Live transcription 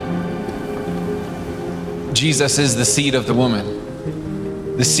Jesus is the seed of the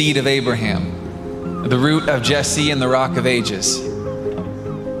woman, the seed of Abraham, the root of Jesse and the rock of ages.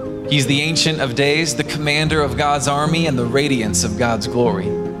 He's the Ancient of Days, the commander of God's army, and the radiance of God's glory.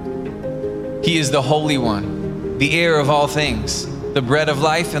 He is the Holy One, the heir of all things, the bread of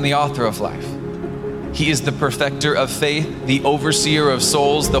life and the author of life. He is the perfecter of faith, the overseer of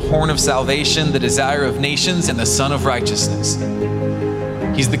souls, the horn of salvation, the desire of nations, and the Son of righteousness.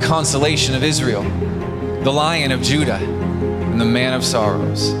 He's the consolation of Israel, the Lion of Judah, and the Man of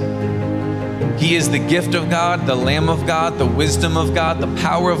sorrows. He is the gift of God, the Lamb of God, the wisdom of God, the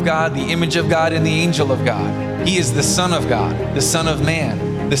power of God, the image of God, and the angel of God. He is the Son of God, the Son of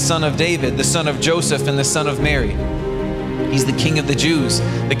Man, the Son of David, the Son of Joseph, and the Son of Mary. He's the King of the Jews,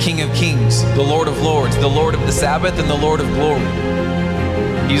 the King of kings, the Lord of lords, the Lord of the Sabbath, and the Lord of glory.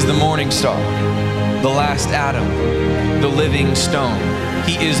 He's the morning star, the last Adam, the living stone.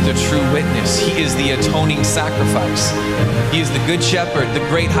 He is the true witness. He is the atoning sacrifice. He is the good shepherd, the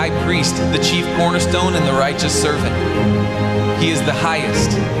great high priest, the chief cornerstone, and the righteous servant. He is the highest,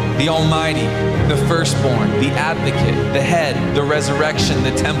 the almighty, the firstborn, the advocate, the head, the resurrection,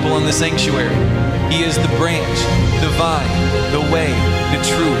 the temple, and the sanctuary. He is the branch, the vine, the way, the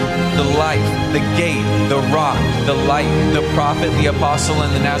truth, the life, the gate, the rock, the light, the prophet, the apostle,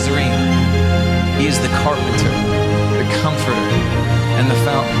 and the Nazarene. He is the carpenter, the comforter, and the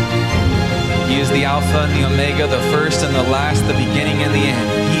fountain. He is the Alpha and the Omega, the first and the last, the beginning and the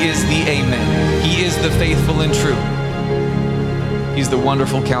end. He is the Amen. He is the faithful and true. He's the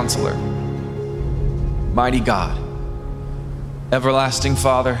wonderful counselor, mighty God, everlasting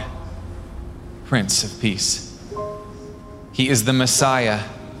Father, Prince of Peace. He is the Messiah,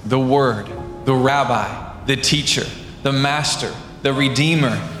 the Word, the Rabbi, the Teacher, the Master, the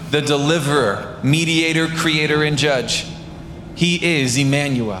Redeemer, the Deliverer, Mediator, Creator, and Judge. He is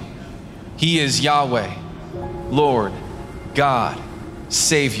Emmanuel. He is Yahweh, Lord, God,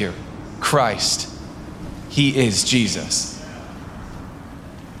 Savior, Christ. He is Jesus.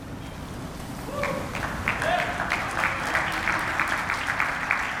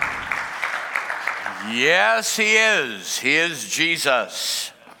 Yes, he is. He is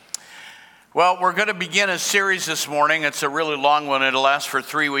Jesus. Well, we're going to begin a series this morning. It's a really long one. It'll last for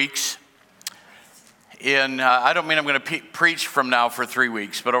 3 weeks. I don't mean I'm going to preach from now for 3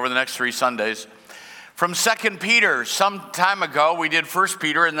 weeks, but over the next 3 Sundays. From 2 Peter, some time ago, we did 1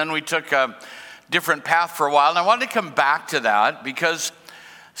 Peter, and then we took a different path for a while. And I wanted to come back to that because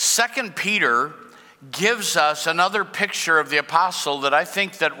 2 Peter gives us another picture of the apostle that I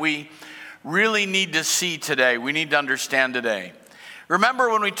think that we really need to see today. We need to understand today. Remember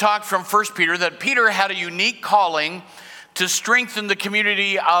when we talked from 1 Peter that Peter had a unique calling to strengthen the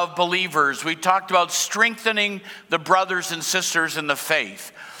community of believers. We talked about strengthening the brothers and sisters in the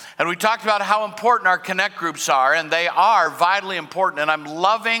faith. And we talked about how important our connect groups are, and they are vitally important. And I'm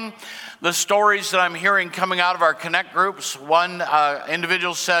loving the stories that I'm hearing coming out of our connect groups. One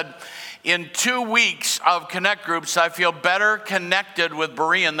individual said, in 2 weeks of connect groups, I feel better connected with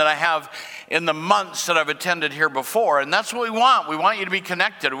Berean than I have in the months that I've attended here before. And that's what we want. We want you to be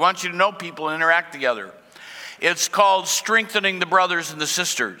connected. We want you to know people and interact together. It's called strengthening the brothers and the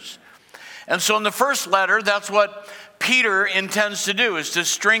sisters. And so in the first letter, that's what Peter intends to do, is to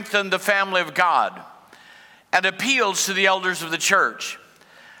strengthen the family of God and appeals to the elders of the church.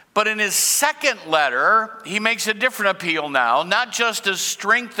 But in his second letter, he makes a different appeal now, not just as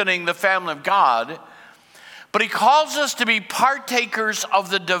strengthening the family of God, but he calls us to be partakers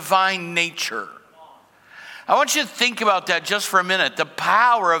of the divine nature. I want you to think about that just for a minute, the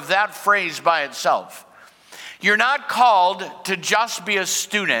power of that phrase by itself. You're not called to just be a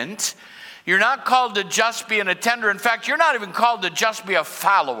student. You're not called to just be an attender. In fact, you're not even called to just be a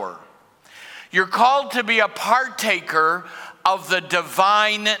follower. You're called to be a partaker of the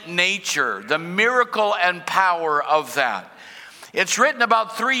divine nature, the miracle and power of that. It's written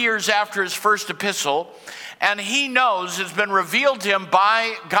about 3 years after his first epistle, and he knows, it's been revealed to him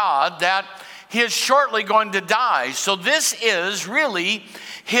by God that he is shortly going to die. So this is really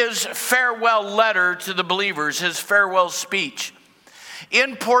his farewell letter to the believers, his farewell speech.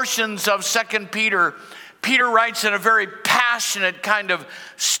 In portions of 2 Peter, Peter writes in a very passionate kind of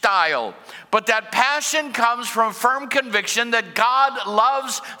style. But that passion comes from firm conviction that God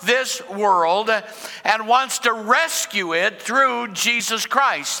loves this world and wants to rescue it through Jesus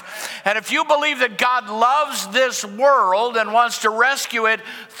Christ. And if you believe that God loves this world and wants to rescue it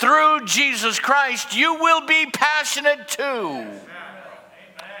through Jesus Christ, you will be passionate too. Amen.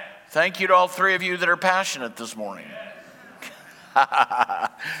 Thank you to all 3 of you that are passionate this morning.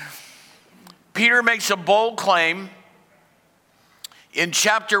 Peter makes a bold claim in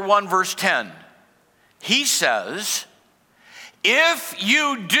chapter 1, verse 10. He says, if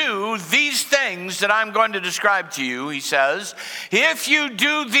you do these things that I'm going to describe to you, he says, if you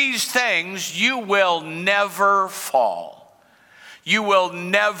do these things, you will never fall. You will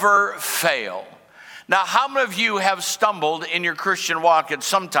never fail. Now, how many of you have stumbled in your Christian walk at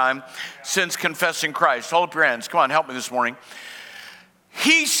some time since confessing Christ? Hold up your hands. Come on, help me this morning.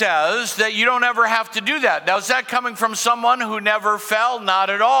 He says that you don't ever have to do that. Now, is that coming from someone who never fell? Not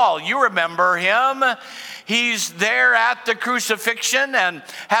at all. You remember him. He's there at the crucifixion and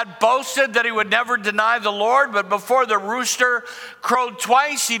had boasted that he would never deny the Lord, but before the rooster crowed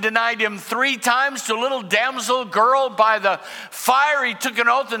twice, he denied him 3 times. To a little damsel girl by the fire, he took an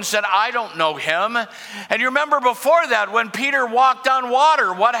oath and said, I don't know him. And you remember before that, when Peter walked on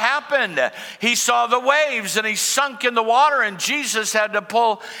water, what happened? He saw the waves and he sunk in the water, and Jesus had to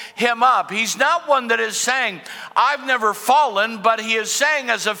pull him up. He's not one that is saying, I've never fallen, but he is saying,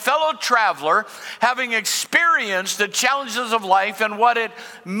 as a fellow traveler, having experienced the challenges of life and what it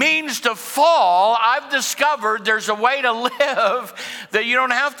means to fall, I've discovered there's a way to live that you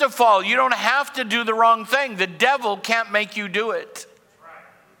don't have to fall. You don't have to do the wrong thing. The devil can't make you do it.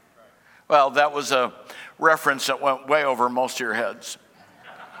 Well, that was a reference that went way over most of your heads.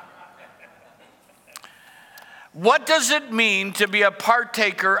 What does it mean to be a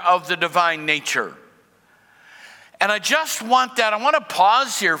partaker of the divine nature? And I just want that, I want to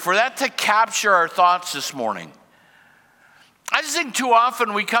pause here for that to capture our thoughts this morning. I just think too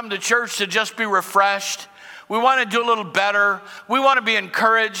often we come to church to just be refreshed. We want to do a little better. We want to be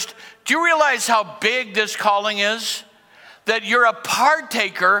encouraged. Do you realize how big this calling is? That you're a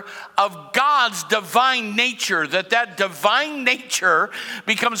partaker of God's divine nature, that divine nature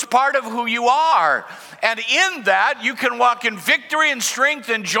becomes part of who you are. And in that, you can walk in victory and strength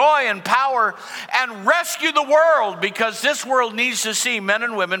and joy and power and rescue the world, because this world needs to see men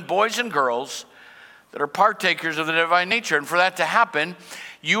and women, boys and girls, that are partakers of the divine nature. And for that to happen,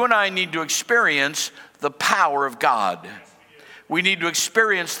 you and I need to experience the power of God. We need to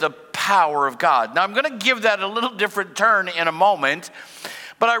experience the power of God. Now, I'm going to give that a little different turn in a moment,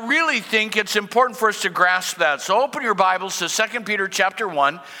 but I really think it's important for us to grasp that. So open your Bibles to 2 Peter chapter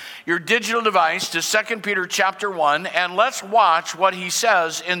 1, your digital device to 2 Peter chapter 1, and let's watch what he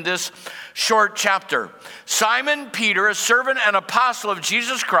says in this short chapter. Simon Peter, a servant and apostle of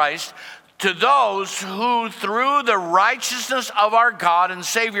Jesus Christ, to those who through the righteousness of our God and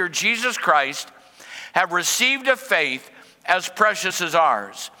Savior Jesus Christ have received a faith as precious as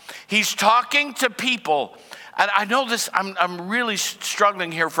ours. He's talking to people, and I know this, I'm really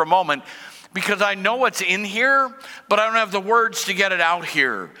struggling here for a moment because I know what's in here, but I don't have the words to get it out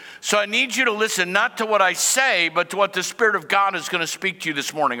here. So I need you to listen not to what I say, but to what the Spirit of God is going to speak to you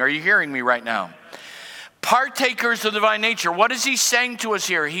this morning. Are you hearing me right now? Partakers of the divine nature. What is he saying to us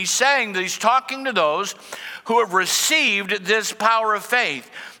here? He's saying that he's talking to those who have received this power of faith.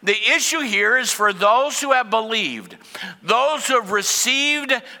 The issue here is for those who have believed, those who have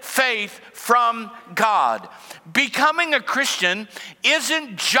received faith from God. Becoming a Christian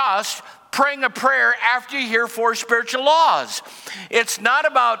isn't just praying a prayer after you hear 4 spiritual laws. It's not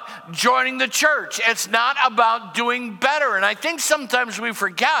about joining the church. It's not about doing better. And I think sometimes we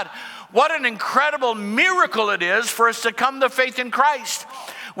forget what an incredible miracle it is for us to come to faith in Christ.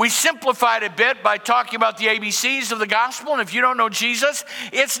 We simplified a bit by talking about the ABCs of the gospel, and if you don't know Jesus,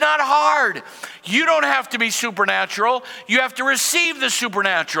 it's not hard. You don't have to be supernatural. You have to receive the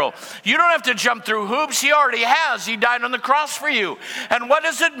supernatural. You don't have to jump through hoops. He already has. He died on the cross for you. And what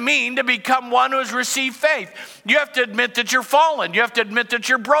does it mean to become one who has received faith? You have to admit that you're fallen. You have to admit that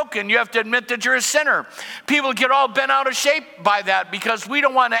you're broken. You have to admit that you're a sinner. People get all bent out of shape by that because we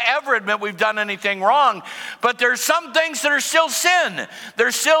don't want to ever admit we've done anything wrong. But there's some things that are still sin.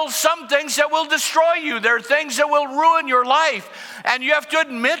 There's still some things that will destroy you. There are things that will ruin your life. And you have to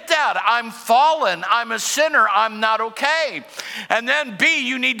admit that. I'm fallen. I'm a sinner. I'm not okay. And then B,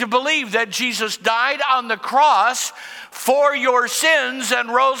 you need to believe that Jesus died on the cross for your sins and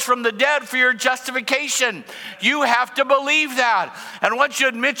rose from the dead for your justification. You have to believe that. And once you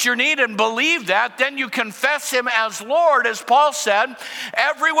admit your need and believe that, then you confess him as Lord. As Paul said,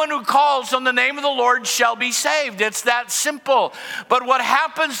 everyone who calls on the name of the Lord shall be saved. It's that simple. But what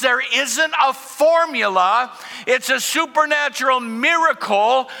happens, there isn't a formula. It's a supernatural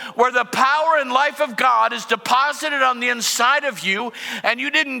miracle where the power and life of God is deposited on the inside of you, and you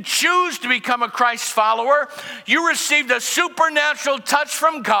didn't choose to become a Christ follower. You received a supernatural touch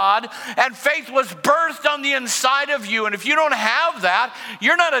from God, and faith was birthed on the inside of you. And if you don't have that,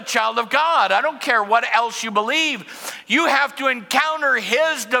 you're not a child of God. I don't care what else you believe. You have to encounter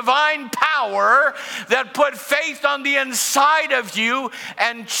his divine power that put faith on the inside of you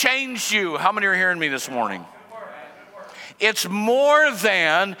and changed you. How many are hearing me this morning? It's more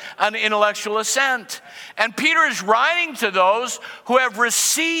than an intellectual assent. And Peter is writing to those who have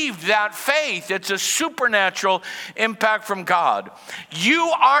received that faith. It's a supernatural impact from God.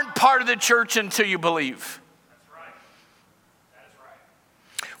 You aren't part of the church until you believe.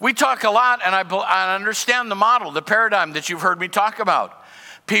 We talk a lot, and I understand the model, the paradigm that you've heard me talk about.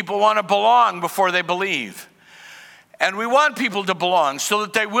 People want to belong before they believe. And we want people to belong so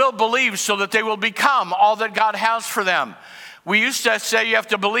that they will believe, so that they will become all that God has for them. We used to say you have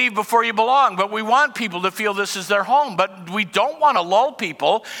to believe before you belong, but we want people to feel this is their home. But we don't want to lull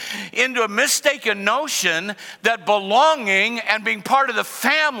people into a mistaken notion that belonging and being part of the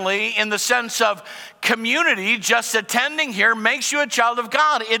family in the sense of community, just attending here, makes you a child of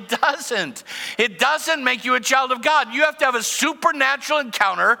God. It doesn't. It doesn't make you a child of God. You have to have a supernatural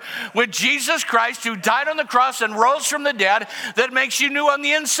encounter with Jesus Christ, who died on the cross and rose from the dead, that makes you new on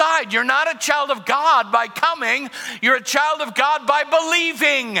the inside. You're not a child of God by coming. You're a child of God by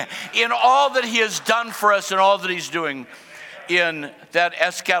believing in all that he has done for us and all that he's doing in that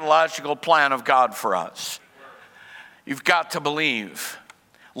eschatological plan of God for us. You've got to believe.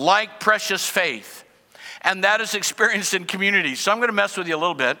 Like precious faith. And that is experienced in community. So I'm going to mess with you a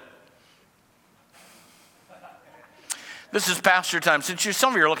little bit. This is pastor time. Since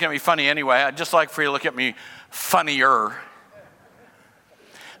some of you are looking at me funny anyway, I'd just like for you to look at me funnier.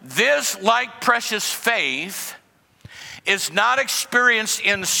 This, like precious faith, is not experienced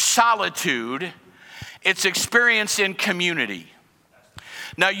in solitude. It's experienced in community.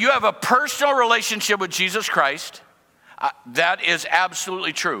 Now, you have a personal relationship with Jesus Christ. That is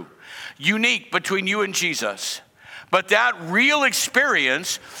absolutely true. Unique between you and Jesus. But that real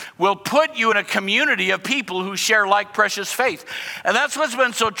experience will put you in a community of people who share like precious faith. And that's what's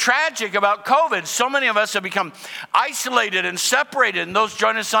been so tragic about COVID. So many of us have become isolated and separated, and those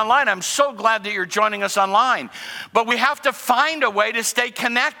joining us online, I'm so glad that you're joining us online. But we have to find a way to stay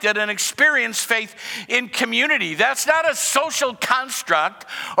connected and experience faith in community. That's not a social construct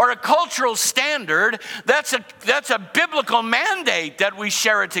or a cultural standard. That's a biblical mandate that we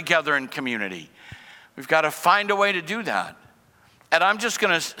share it together in community. We've got to find a way to do that. And I'm just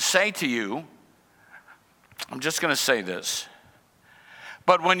going to say to you, I'm just going to say this.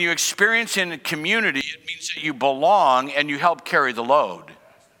 But when you experience in a community, it means that you belong and you help carry the load.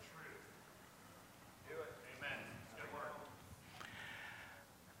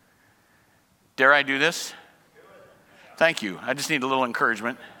 Dare I do this? Thank you. I just need a little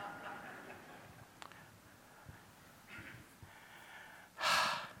encouragement.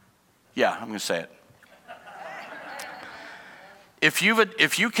 Yeah, I'm going to say it. If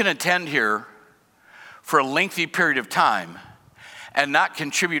you can attend here for a lengthy period of time and not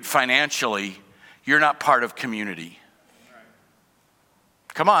contribute financially, you're not part of community.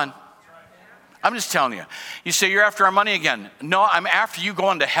 Come on. I'm just telling you. You say you're after our money again. No, I'm after you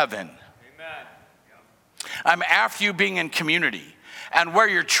going to heaven. I'm after you being in community. And where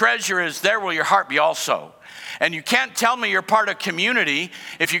your treasure is, there will your heart be also. And you can't tell me you're part of community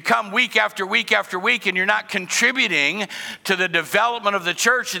if you come week after week after week and you're not contributing to the development of the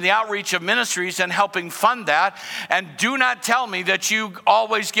church and the outreach of ministries and helping fund that. And do not tell me that you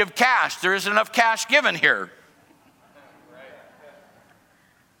always give cash. There isn't enough cash given here.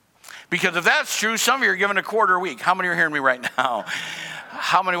 Because if that's true, some of you are giving a quarter a week. How many are hearing me right now?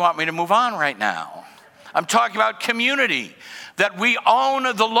 How many want me to move on right now? I'm talking about community. That we own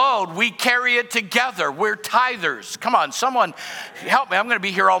the load. We carry it together. We're tithers. Come on, someone help me. I'm going to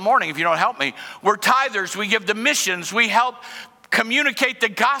be here all morning if you don't help me. We're tithers. We give the missions. We help communicate the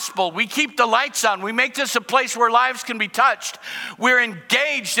gospel. We keep the lights on. We make this a place where lives can be touched. We're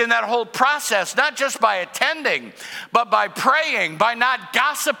engaged in that whole process, not just by attending, but by praying, by not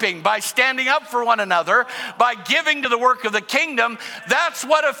gossiping, by standing up for one another, by giving to the work of the kingdom. That's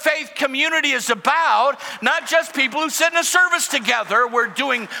what a faith community is about, not just people who sit in a service together. We're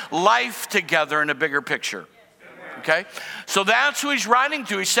doing life together in a bigger picture. Okay? So that's who he's writing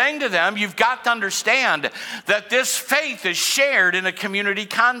to. He's saying to them, you've got to understand that this faith is shared in a community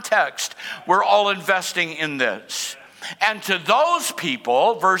context. We're all investing in this. And to those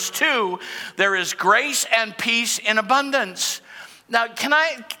people, verse 2, there is grace and peace in abundance. Now,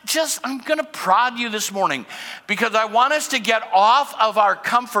 I'm going to prod you this morning because I want us to get off of our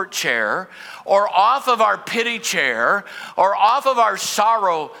comfort chair or off of our pity chair or off of our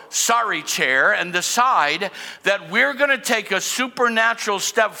sorry chair and decide that we're going to take a supernatural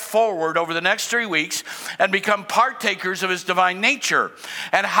step forward over the next 3 weeks and become partakers of his divine nature.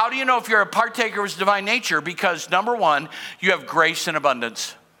 And how do you know if you're a partaker of his divine nature? Because number one, you have grace in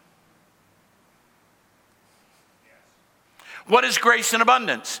abundance. What is grace in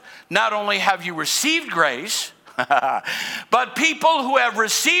abundance? Not only have you received grace, but people who have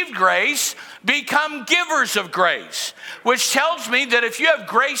received grace become givers of grace, which tells me that if you have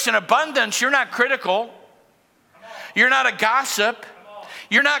grace in abundance, you're not critical. You're not a gossip.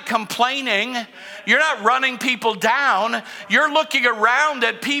 You're not complaining. You're not running people down. You're looking around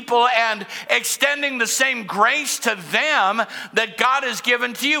at people and extending the same grace to them that God has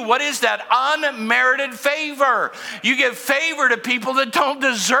given to you. What is that? Unmerited favor. You give favor to people that don't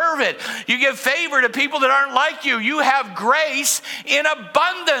deserve it. You give favor to people that aren't like you. You have grace in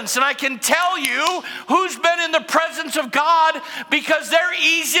abundance. And I can tell you who's been in the presence of God because they're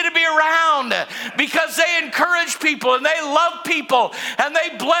easy to be around, because they encourage people and they love people and they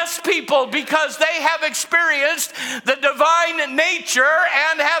bless people because they have experienced the divine nature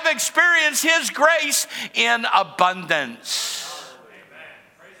and have experienced His grace in abundance.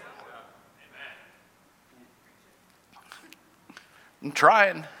 I'm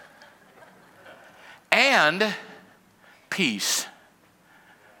trying. And peace.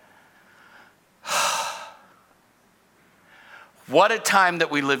 What a time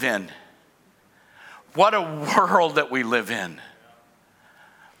that we live in. What a world that we live in.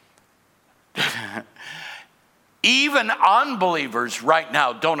 Even unbelievers right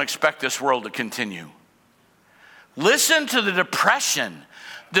now don't expect this world to continue. Listen to the depression,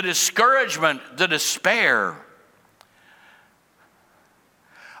 the discouragement, the despair.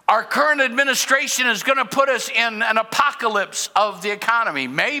 Our current administration is going to put us in an apocalypse of the economy.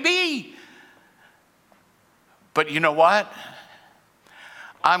 Maybe. But you know what?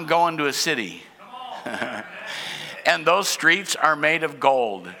 I'm going to a city. And those streets are made of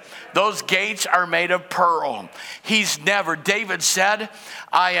gold. Those gates are made of pearl. David said,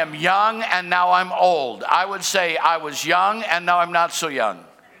 I am young and now I'm old. I would say I was young and now I'm not so young.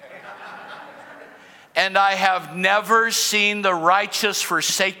 And I have never seen the righteous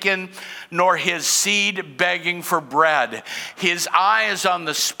forsaken, nor his seed begging for bread. His eye is on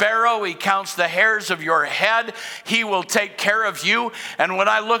the sparrow. He counts the hairs of your head. He will take care of you. And when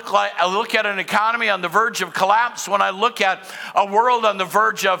I look at an economy on the verge of collapse, when I look at a world on the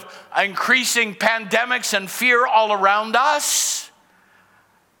verge of increasing pandemics and fear all around us,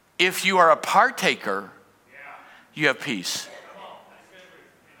 if you are a partaker, you have peace.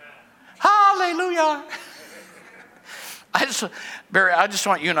 Hallelujah. Barry, I just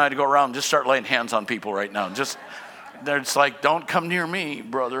want you and I to go around and just start laying hands on people right now. It's like, don't come near me,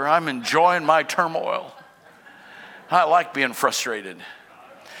 brother. I'm enjoying my turmoil. I like being frustrated.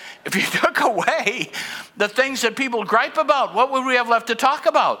 If you took away the things that people gripe about, what would we have left to talk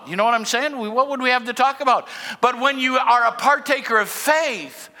about? You know what I'm saying? What would we have to talk about? But when you are a partaker of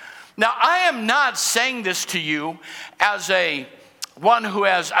faith, now I am not saying this to you as one who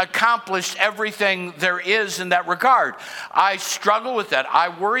has accomplished everything there is in that regard. I struggle with that. I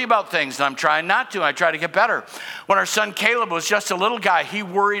worry about things, and I'm trying not to. I try to get better. When our son Caleb was just a little guy, he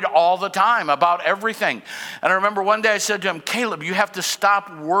worried all the time about everything. And I remember one day I said to him, Caleb, you have to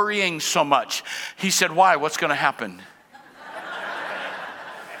stop worrying so much. He said, why? What's going to happen?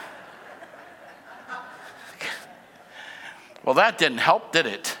 Well, that didn't help, did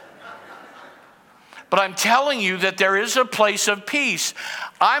it? But I'm telling you that there is a place of peace.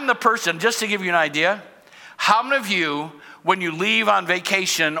 I'm the person, just to give you an idea, how many of you, when you leave on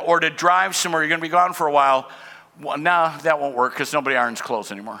vacation or to drive somewhere, you're going to be gone for a while, well, no, that won't work because nobody irons clothes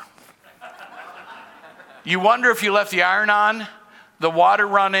anymore. You wonder if you left the iron on, the water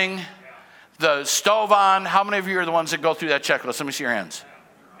running, the stove on. How many of you are the ones that go through that checklist? Let me see your hands.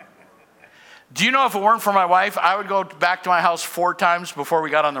 Do you know if it weren't for my wife, I would go back to my house 4 times before we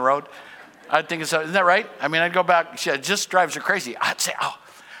got on the road? I think isn't that right? I mean, I'd go back. She just drives her crazy. I'd say,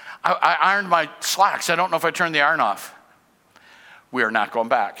 I ironed my slacks. I don't know if I turned the iron off. We are not going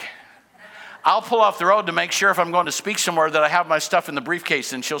back. I'll pull off the road to make sure if I'm going to speak somewhere that I have my stuff in the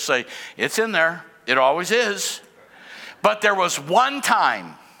briefcase, and she'll say, it's in there. It always is. But there was one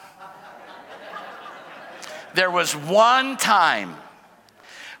time.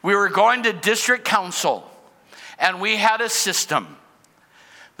 We were going to district council, and we had a system.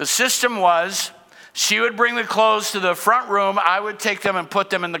 The system was, she would bring the clothes to the front room, I would take them and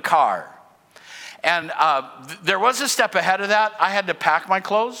put them in the car. And there was a step ahead of that. I had to pack my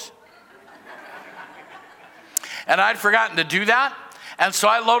clothes. And I'd forgotten to do that. And so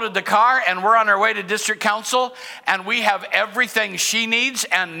I loaded the car, and we're on our way to district council, and we have everything she needs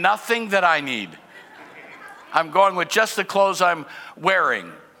and nothing that I need. I'm going with just the clothes I'm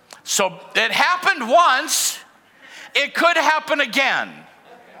wearing. So it happened once. It could happen again.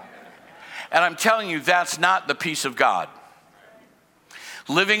 And I'm telling you, that's not the peace of God.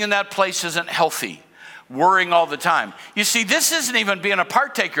 Living in that place isn't healthy. worrying all the time. You see, this isn't even being a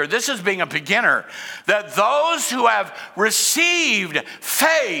partaker. This is being a beginner. That those who have received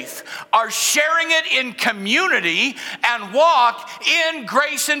faith are sharing it in community and walk in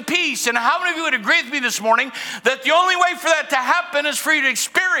grace and peace. And how many of you would agree with me this morning that the only way for that to happen is for you to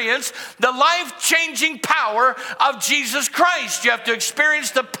experience the life-changing power of Jesus Christ? You have to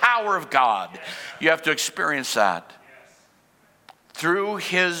experience the power of God. You have to experience that through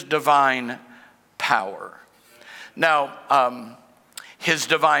his divine power. Now, his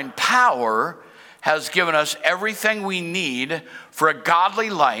divine power has given us everything we need for a godly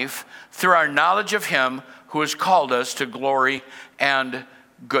life through our knowledge of him who has called us to glory and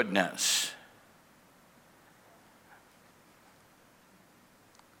goodness.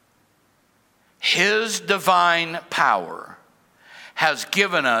 His divine power has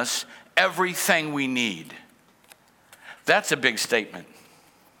given us everything we need. That's a big statement.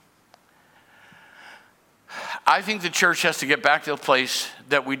 I think the church has to get back to the place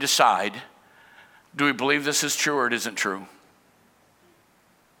that we decide, do we believe this is true or it isn't true?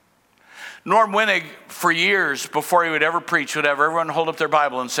 Norm Winnig, for years before he would ever preach, would have everyone hold up their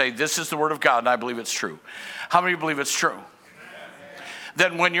Bible and say, this is the word of God and I believe it's true. How many believe it's true?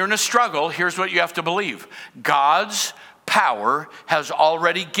 Then when you're in a struggle, here's what you have to believe. God's power has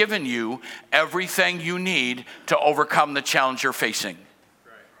already given you everything you need to overcome the challenge you're facing.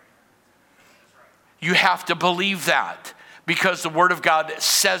 You have to believe that because the Word of God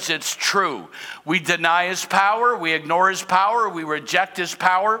says it's true. We deny his power, we ignore his power, we reject his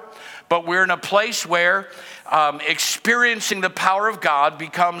power, but we're in a place where experiencing the power of God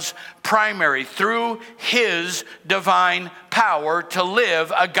becomes primary through his divine power to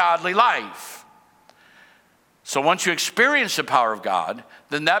live a godly life. So once you experience the power of God,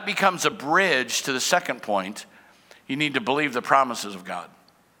 then that becomes a bridge to the second point. You need to believe the promises of God.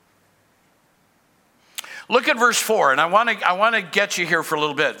 Look at verse 4, and I want to get you here for a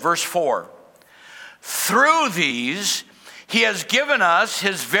little bit. Verse 4. Through these, he has given us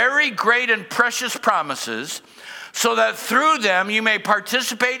his very great and precious promises, so that through them you may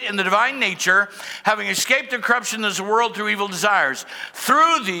participate in the divine nature, having escaped the corruption of this world through evil desires.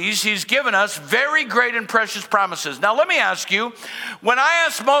 Through these, he's given us very great and precious promises. Now let me ask you, when I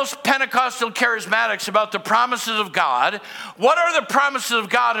ask most Pentecostal charismatics about the promises of God, what are the promises of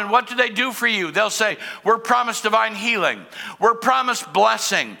God and what do they do for you? They'll say, we're promised divine healing. We're promised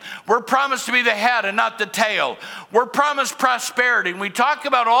blessing. We're promised to be the head and not the tail. We're promised prosperity. And we talk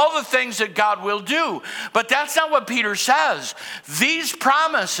about all the things that God will do, but that's not what Peter says. These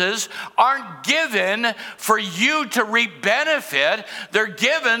promises aren't given for you to reap benefit. They're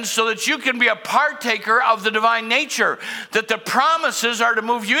given so that you can be a partaker of the divine nature, that the promises are to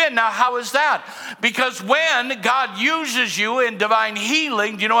move you in. Now, how is that? Because when God uses you in divine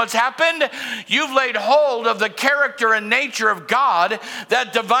healing, do you know what's happened? You've laid hold of the character and nature of God.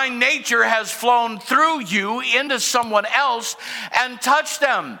 That divine nature has flown through you into someone else and touched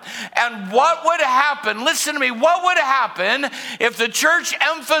them. And what would happen? Listen to me. What would happen if the church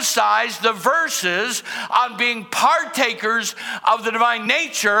emphasized the verses on being partakers of the divine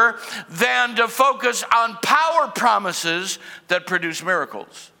nature than to focus on power promises that produce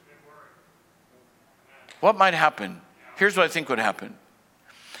miracles? What might happen? Here's what I think would happen.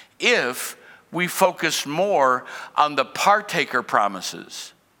 If we focus more on the partaker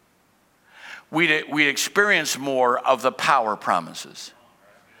promises, we'd experience more of the power promises.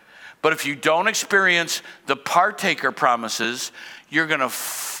 But if you don't experience the partaker promises, you're gonna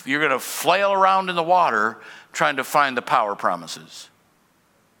flail around in the water trying to find the power promises.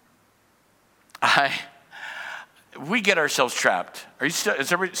 We get ourselves trapped. Is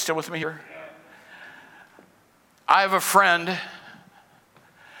everybody still with me here? I have a friend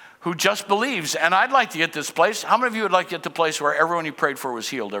who just believes, and I'd like to get this place. How many of you would like to get the place where everyone you prayed for was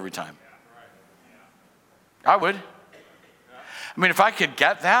healed every time? I would. I mean, if I could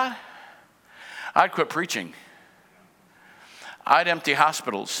get that, I'd quit preaching. I'd empty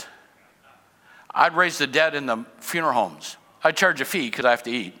hospitals. I'd raise the dead in the funeral homes. I'd charge a fee because I have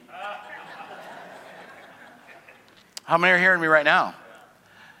to eat. How many are hearing me right now?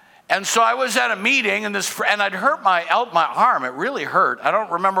 And so I was at a meeting, and I'd hurt my arm. It really hurt. I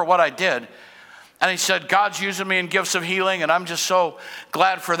don't remember what I did. And he said, God's using me in gifts of healing, and I'm just so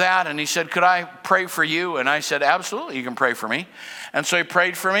glad for that. And he said, could I pray for you? And I said, absolutely, you can pray for me. And so he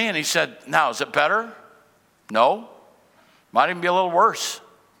prayed for me, and he said, now, is it better? No. Might even be a little worse.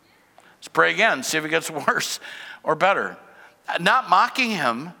 Let's pray again, see if it gets worse or better. Not mocking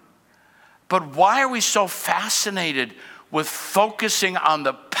him, but why are we so fascinated with focusing on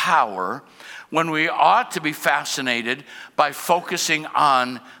the power when we ought to be fascinated by focusing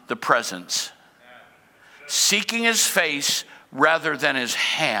on the presence? seeking his face rather than his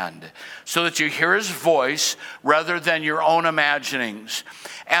hand, so that you hear his voice rather than your own imaginings.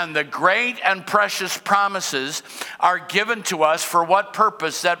 And the great and precious promises are given to us for what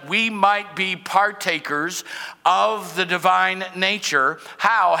purpose? That we might be partakers of the divine nature.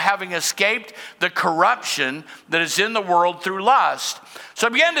 How? Having escaped the corruption that is in the world through lust. So I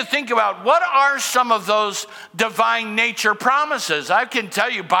began to think about what are some of those divine nature promises. I can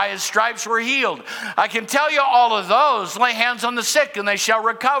tell you, by his stripes we're healed. I can tell you all of those. Lay hands on the sick and they shall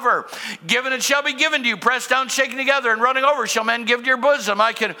recover. Given it shall be given to you. Pressed down, shaken together, and running over shall men give to your bosom.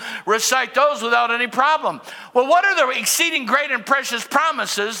 I can recite those without any problem. Well, what are the exceeding great and precious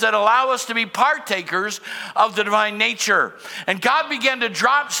promises that allow us to be partakers of the divine nature? And God began to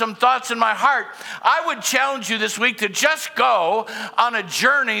drop some thoughts in my heart. I would challenge you this week to just go on a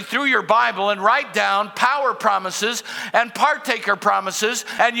journey through your Bible and write down power promises and partaker promises,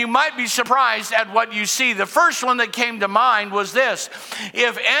 and you might be surprised at what you see. The first one that came to mind was this: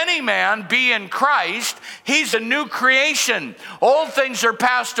 if any man be in Christ, he's a new creation. Old things are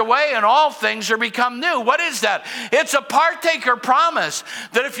passed away and all things are become new. What is that? It's a partaker promise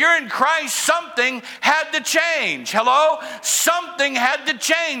that if you're in Christ, something had to change. Hello? Something had to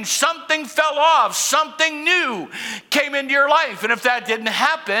change. Something fell off. Something new came into your life. And if that didn't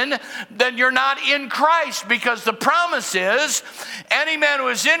happen, then you're not in Christ, because the promise is any man who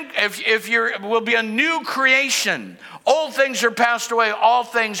is in, if you will be a new creation. Old things are passed away, all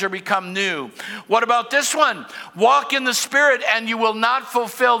things are become new. What about this one? Walk in the Spirit and you will not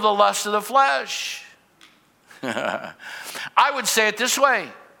fulfill the lust of the flesh. I would say it this way: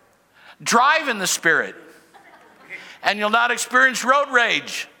 drive in the Spirit and you'll not experience road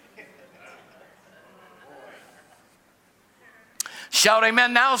rage. Shout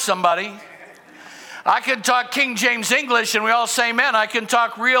amen now, somebody. I can talk King James English and we all say amen. I can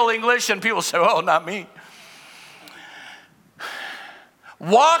talk real English and people say, oh, not me.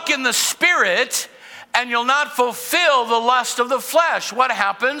 Walk in the Spirit and you'll not fulfill the lust of the flesh. What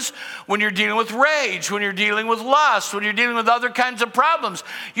happens when you're dealing with rage, when you're dealing with lust, when you're dealing with other kinds of problems?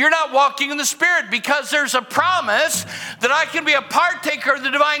 You're not walking in the Spirit, because there's a promise that I can be a partaker of the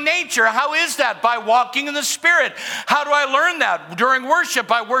divine nature. How is that? By walking in the Spirit. How do I learn that? During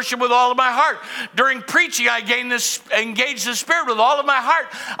worship, I worship with all of my heart. During preaching, I engage the Spirit with all of my heart.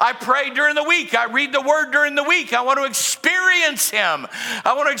 I pray during the week. I read the Word during the week. I want to experience Him.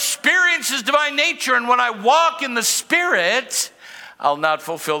 I want to experience His divine nature. And when I walk in the Spirit, I'll not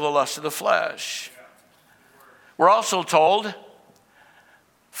fulfill the lust of the flesh. We're also told,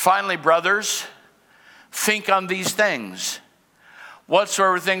 finally, brothers, think on these things.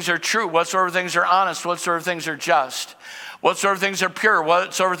 Whatsoever things are true, whatsoever things are honest, whatsoever things are just, whatsoever things are pure,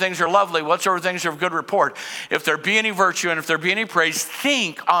 whatsoever things are lovely, whatsoever things are of good report. If there be any virtue and if there be any praise,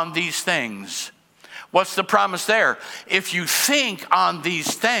 think on these things. What's the promise there? If you think on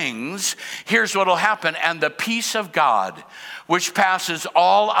these things, here's what will happen. And the peace of God, which passes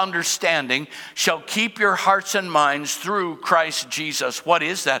all understanding, shall keep your hearts and minds through Christ Jesus. What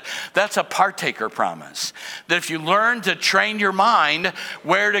is that? That's a partaker promise. That if you learn to train your mind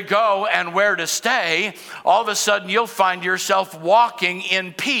where to go and where to stay, all of a sudden you'll find yourself walking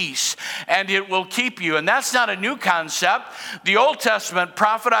in peace, and it will keep you. And that's not a new concept. The Old Testament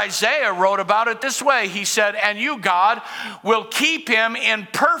prophet Isaiah wrote about it this way. He said, and you, God, will keep him in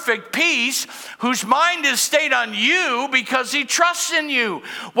perfect peace, whose mind is stayed on you because he trusts in you.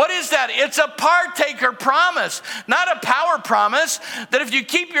 What is that? It's a partaker promise, not a power promise, that if you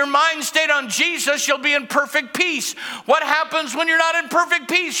keep your mind stayed on Jesus, you'll be in perfect peace. What happens when you're not in perfect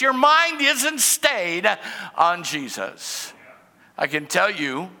peace? Your mind isn't stayed on Jesus. I can tell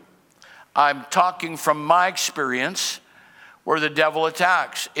you, I'm talking from my experience where the devil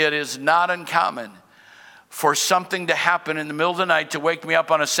attacks. It is not uncommon for something to happen in the middle of the night to wake me up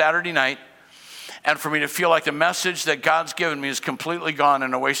on a Saturday night and for me to feel like the message that God's given me is completely gone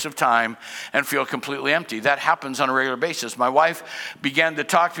and a waste of time and feel completely empty. That happens on a regular basis. My wife began to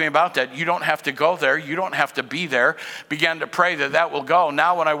talk to me about that. You don't have to go there. You don't have to be there. Began to pray that will go.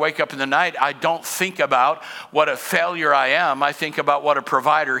 Now when I wake up in the night, I don't think about what a failure I am. I think about what a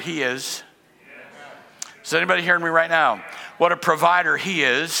provider He is. Is anybody hearing me right now? What a provider He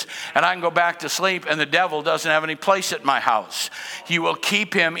is, and I can go back to sleep and the devil doesn't have any place at my house. He will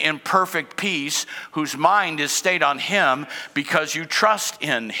keep him in perfect peace, whose mind is stayed on Him because you trust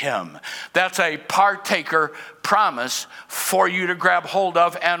in Him. That's a partaker promise for you to grab hold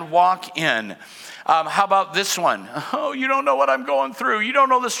of and walk in. How about this one? Oh, you don't know what I'm going through. You don't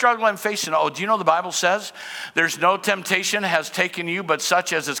know the struggle I'm facing. Oh, do you know the Bible says there's no temptation has taken you but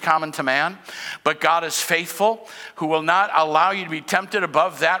such as is common to man? But God is faithful, who will not allow you to be tempted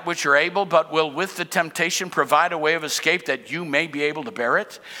above that which you're able, but will with the temptation provide a way of escape that you may be able to bear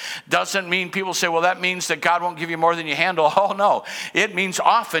it. Doesn't mean people say, well, that means that God won't give you more than you handle. Oh, no. It means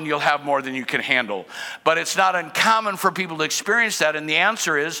often you'll have more than you can handle. But it's not uncommon for people to experience that. And the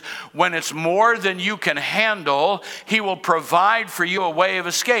answer is, when it's more than you can handle, he will provide for you a way of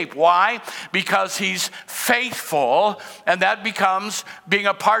escape. Why? Because he's faithful, and that becomes being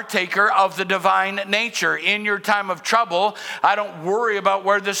a partaker of the divine nature. In your time of trouble, I don't worry about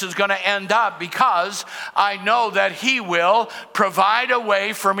where this is going to end up, because I know that he will provide a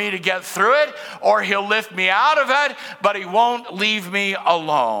way for me to get through it, or he'll lift me out of it, but he won't leave me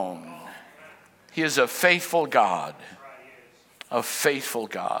alone. He is a faithful God. A faithful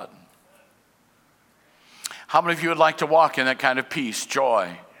God. How many of you would like to walk in that kind of peace,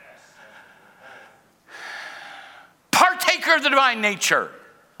 joy? Partaker of the divine nature.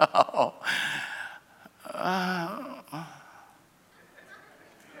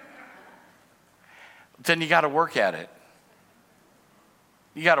 Then you got to work at it.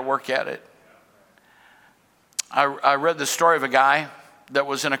 You got to work at it. I read the story of a guy that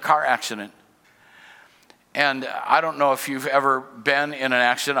was in a car accident. And I don't know if you've ever been in an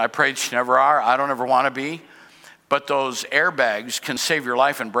accident. I pray that you never are. I don't ever want to be. But those airbags can save your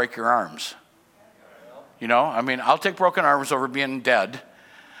life and break your arms. You know, I mean, I'll take broken arms over being dead.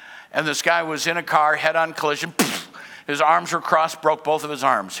 And this guy was in a car, head-on collision. His arms were crossed, broke both of his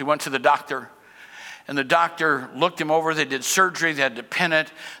arms. He went to the doctor. And the doctor looked him over. They did surgery. They had to pin it.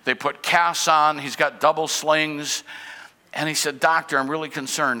 They put casts on. He's got double slings. And he said, doctor, I'm really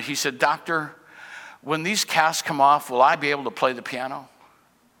concerned. He said, doctor, when these casts come off, will I be able to play the piano?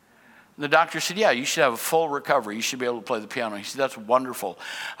 And the doctor said, yeah, you should have a full recovery. You should be able to play the piano. He said, that's wonderful.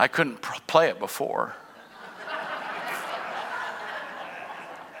 I couldn't play it before.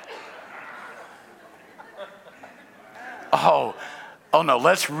 Oh no,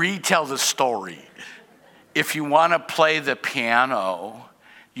 let's retell the story. If you want to play the piano,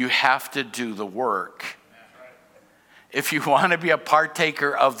 you have to do the work. If you want to be a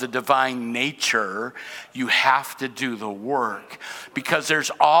partaker of the divine nature, you have to do the work, because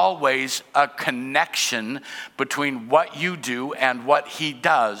there's always a connection between what you do and what he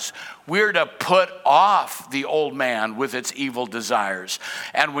does. We're to put off the old man with its evil desires.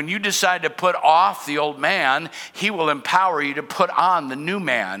 And when you decide to put off the old man, he will empower you to put on the new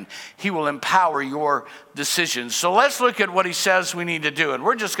man. He will empower your decisions. So let's look at what he says we need to do. And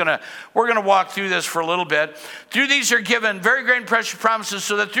we're gonna walk through this for a little bit. Through these are given very great and precious promises,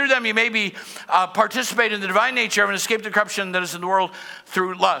 so that through them you may be participate in the divine nature and escape the corruption that is in the world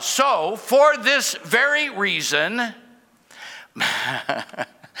through lust. So for this very reason,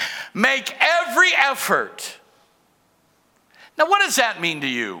 make every effort. Now, what does that mean to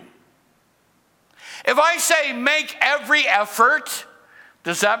you? If I say make every effort,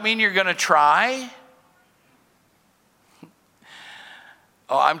 does that mean you're going to try?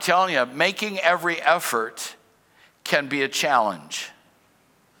 Oh, I'm telling you, making every effort can be a challenge.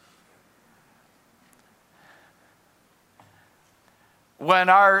 When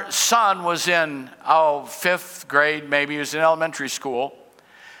our son was in, fifth grade, maybe he was in elementary school,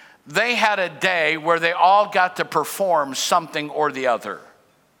 they had a day where they all got to perform something or the other.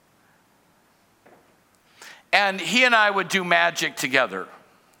 And he and I would do magic together.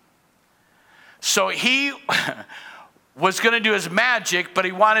 So he was going to do his magic, but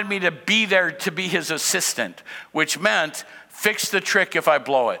he wanted me to be there to be his assistant, which meant fix the trick if I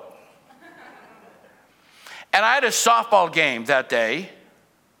blow it. And I had a softball game that day.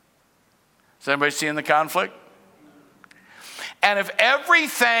 Is anybody seeing the conflict? And if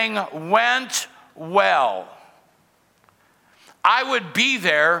everything went well, I would be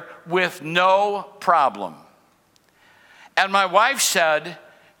there with no problem. And my wife said,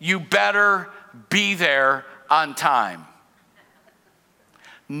 you better be there on time.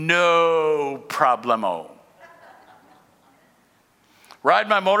 No problemo. Ride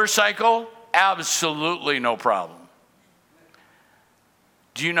my motorcycle? Absolutely no problem.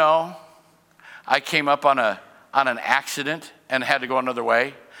 Do you know, I came up on an accident and had to go another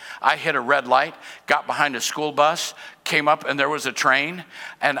way. I hit a red light, got behind a school bus, came up and there was a train,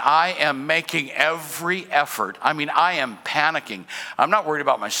 and I am making every effort. I mean, I am panicking. I'm not worried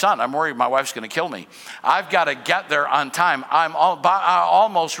about my son. I'm worried my wife's going to kill me. I've got to get there on time. I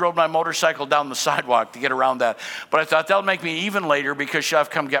almost rode my motorcycle down the sidewalk to get around that, but I thought that'll make me even later because she'll have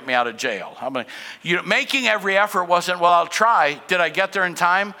to come get me out of jail. Making every effort wasn't, well, I'll try. Did I get there in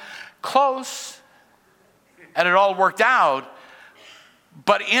time? Close. and it all worked out.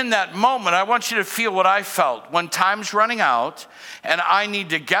 But in that moment, I want you to feel what I felt. When time's running out and I need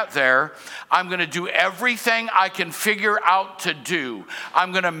to get there, I'm going to do everything I can figure out to do.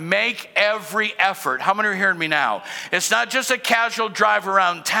 I'm going to make every effort. How many are hearing me now? It's not just a casual drive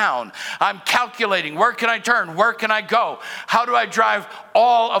around town. I'm calculating, where can I turn? Where can I go? How do I drive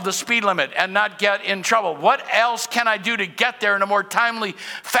all of the speed limit and not get in trouble? What else can I do to get there in a more timely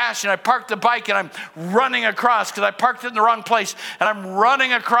fashion? I parked the bike and I'm running across because I parked it in the wrong place, and I'm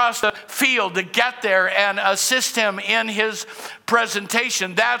running across the field to get there and assist him in his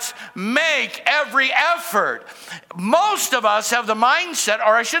presentation. That's make every effort. Most of us have the mindset,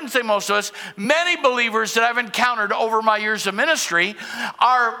 or I shouldn't say most of us, many believers that I've encountered over my years of ministry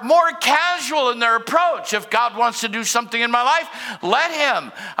are more casual in their approach. If God wants to do something in my life, let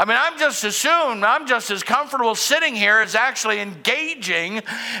him. I mean, I'm just as comfortable sitting here as actually engaging.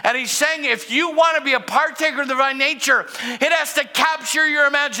 And he's saying, if you want to be a partaker of the divine nature, it has to capture your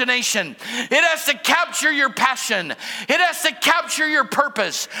imagination. It has to capture your passion. It has to capture your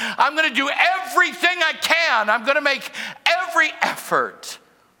purpose. I'm going to do everything I can. I'm going to make every effort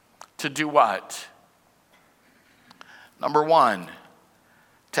to do what? Number one,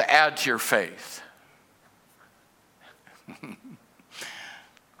 to add to your faith.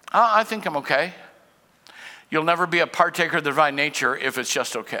 I think I'm okay. You'll never be a partaker of the divine nature if it's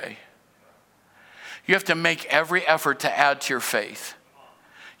just okay. You have to make every effort to add to your faith.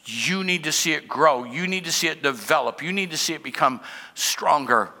 You need to see it grow. You need to see it develop. You need to see it become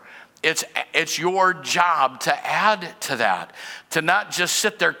stronger. It's your job to add to that, to not just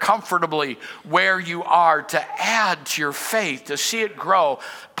sit there comfortably where you are, to add to your faith, to see it grow.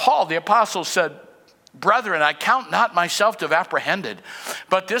 Paul, the apostle, said, "Brethren, I count not myself to have apprehended,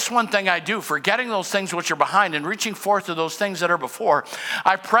 but this one thing I do, forgetting those things which are behind and reaching forth to those things that are before,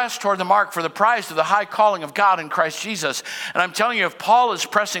 I press toward the mark for the prize of the high calling of God in Christ Jesus." And I'm telling you, if Paul is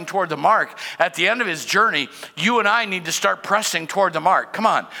pressing toward the mark, at the end of his journey, you and I need to start pressing toward the mark. Come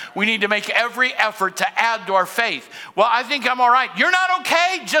on. We need to make every effort to add to our faith. Well, I think I'm all right. You're not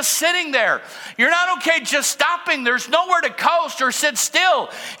okay just sitting there. You're not okay just stopping. There's nowhere to coast or sit still.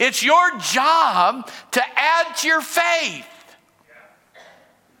 It's your job to add to your faith.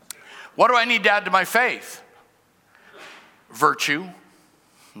 What do I need to add to my faith? Virtue.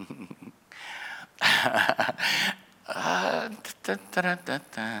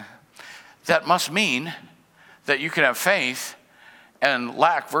 That must mean that you can have faith and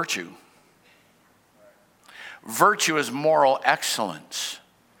lack virtue. Virtue is moral excellence.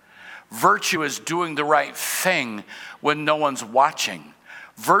 Virtue is doing the right thing when no one's watching.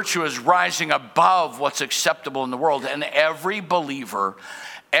 Virtue is rising above what's acceptable in the world. And every believer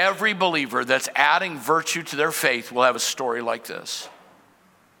that's adding virtue to their faith will have a story like this.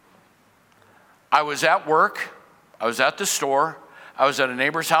 I was at work, I was at the store, I was at a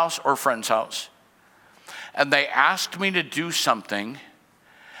neighbor's house or a friend's house, and they asked me to do something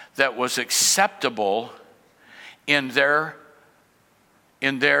that was acceptable in their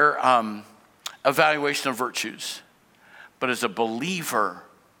evaluation of virtues. But as a believer,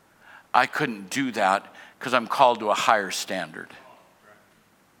 I couldn't do that because I'm called to a higher standard.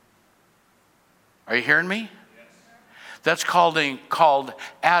 Are you hearing me? That's called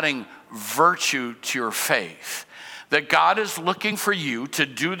adding virtue to your faith. That God is looking for you to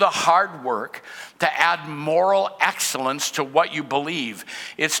do the hard work to add moral excellence to what you believe.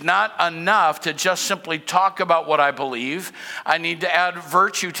 It's not enough to just simply talk about what I believe. I need to add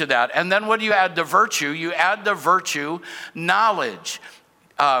virtue to that. And then what do you add to virtue? You add the virtue knowledge.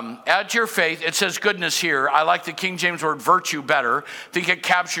 Add to your faith. It says goodness here. I like the King James word virtue better. I think it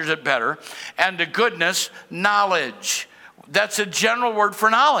captures it better. And to goodness, knowledge. That's a general word for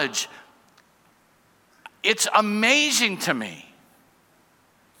knowledge. It's amazing to me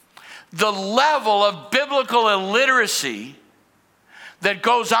the level of biblical illiteracy that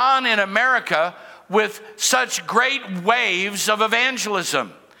goes on in America with such great waves of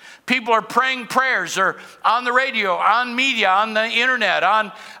evangelism. People are praying prayers, or on the radio, on media, on the internet,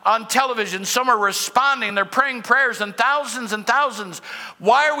 on television. Some are responding. They're praying prayers, and thousands.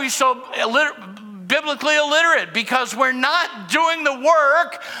 Why are we so biblically illiterate? Because we're not doing the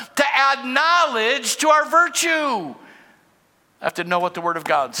work to add knowledge to our virtue. I have to know what the Word of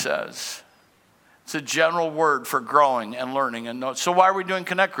God says. It's a general word for growing and learning. And so why are we doing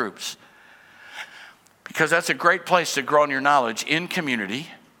connect groups? Because that's a great place to grow in your knowledge in community.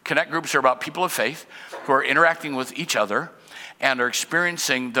 Connect groups are about people of faith who are interacting with each other and are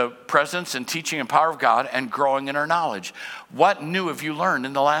experiencing the presence and teaching and power of God and growing in our knowledge. What new have you learned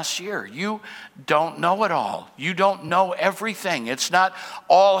in the last year? You don't know it all. You don't know everything. It's not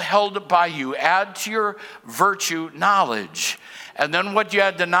all held by you. Add to your virtue knowledge. And then what do you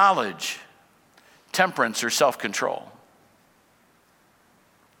add to knowledge? Temperance or self-control.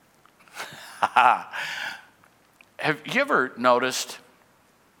 Have you ever noticed?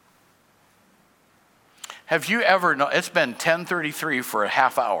 It's been 10:33 for a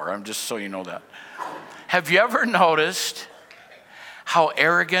half hour, I'm just so you know that. Have you ever noticed how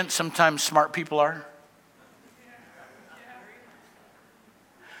arrogant sometimes smart people are?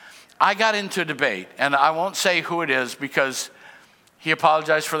 I got into a debate, and I won't say who it is because he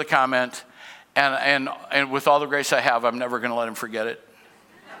apologized for the comment, and with all the grace I have, I'm never going to let him forget it.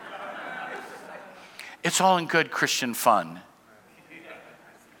 It's all in good Christian fun.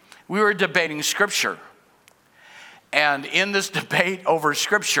 We were debating Scripture. And in this debate over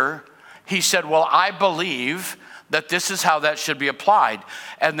Scripture, he said, well, I believe that this is how that should be applied.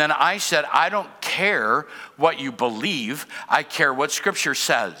 And then I said, I don't care what you believe. I care what Scripture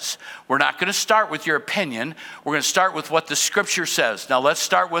says. We're not going to start with your opinion. We're going to start with what the Scripture says. Now, let's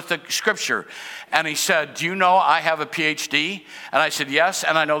start with the Scripture. And he said, do you know I have a PhD? And I said, yes,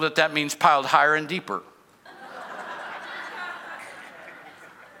 and I know that means piled higher and deeper.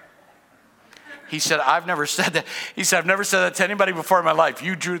 He said, I've never said that. He said, I've never said that to anybody before in my life.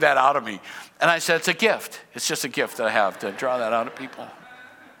 You drew that out of me. And I said, it's a gift. It's just a gift that I have to draw that out of people.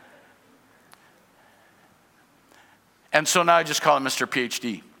 And so now I just call him Mr.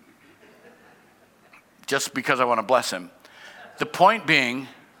 PhD. Just because I want to bless him. The point being,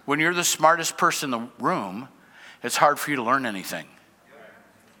 when you're the smartest person in the room, it's hard for you to learn anything.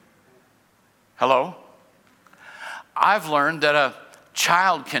 Hello? I've learned that a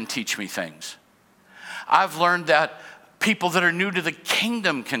child can teach me things. I've learned that people that are new to the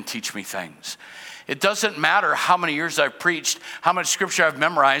kingdom can teach me things. It doesn't matter how many years I've preached, how much Scripture I've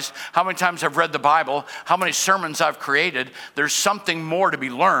memorized, how many times I've read the Bible, how many sermons I've created. There's something more to be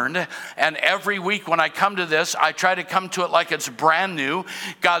learned. And every week when I come to this, I try to come to it like it's brand new.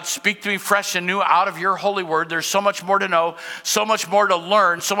 God, speak to me fresh and new out of your holy word. There's so much more to know, so much more to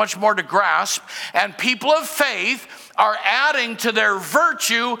learn, so much more to grasp. And people of faith are adding to their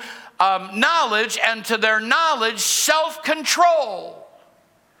virtue knowledge, and to their knowledge, self-control.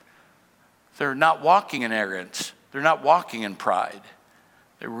 They're not walking in arrogance. They're not walking in pride.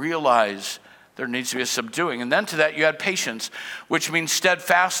 They realize there needs to be a subduing. And then to that, you add patience, which means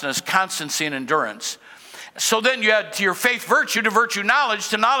steadfastness, constancy, and endurance. So then you add to your faith virtue, to virtue knowledge,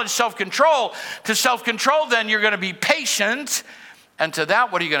 to knowledge self-control. To self-control, then you're going to be patient. And to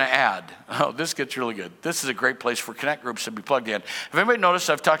that, what are you going to add? Oh, this gets really good. This is a great place for connect groups to be plugged in. Have anybody noticed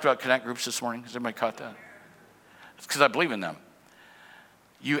I've talked about connect groups this morning? Has anybody caught that? It's because I believe in them.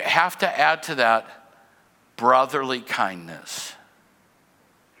 You have to add to that brotherly kindness.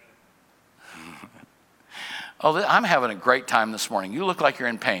 Oh, I'm having a great time this morning. You look like you're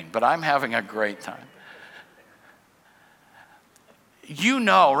in pain, but I'm having a great time. You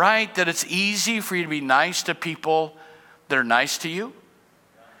know, right, that it's easy for you to be nice to people that are nice to you.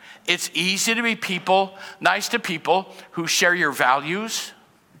 It's easy to be nice to people who share your values,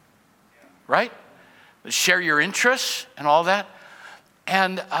 right? Share your interests and all that.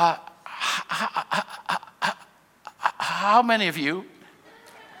 And how many of you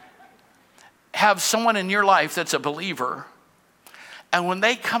have someone in your life that's a believer, and when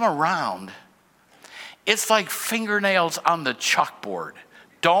they come around, it's like fingernails on the chalkboard.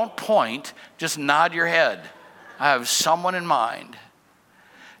 Don't point, just nod your head. I have someone in mind.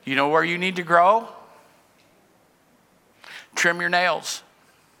 You know where you need to grow? Trim your nails.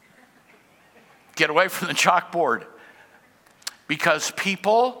 Get away from the chalkboard. Because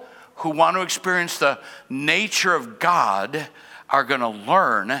people who want to experience the nature of God are going to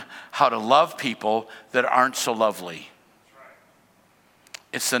learn how to love people that aren't so lovely.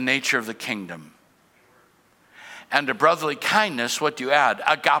 It's the nature of the kingdom. And to brotherly kindness, what do you add?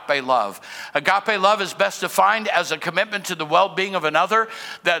 Agape love. Agape love is best defined as a commitment to the well-being of another.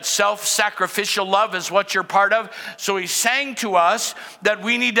 That self-sacrificial love is what you're part of. So he's saying to us that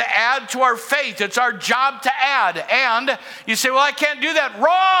we need to add to our faith. It's our job to add. And you say, well, I can't do that.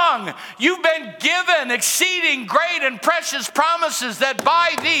 Wrong! You've been given exceeding great and precious promises that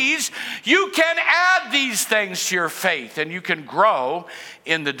by these you can add these things to your faith and you can grow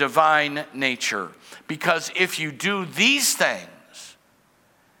in the divine nature. Because if you do these things,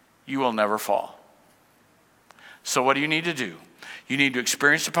 you will never fall. So what do you need to do? You need to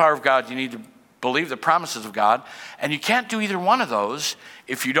experience the power of God. You need to believe the promises of God. And you can't do either one of those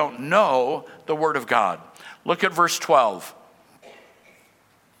if you don't know the Word of God. Look at verse 12.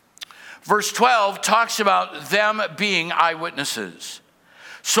 Verse 12 talks about them being eyewitnesses.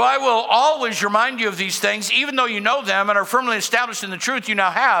 So I will always remind you of these things, even though you know them and are firmly established in the truth you now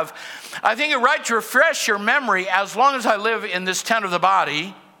have. I think it right to refresh your memory as long as I live in this tent of the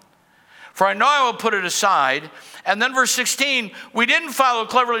body, for I know I will put it aside. And then verse 16, we didn't follow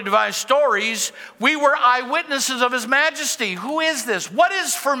cleverly devised stories. We were eyewitnesses of his majesty. Who is this? What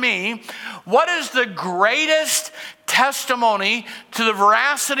is for me, what is the greatest testimony to the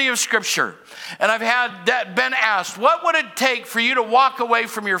veracity of Scripture? And I've had that been asked, what would it take for you to walk away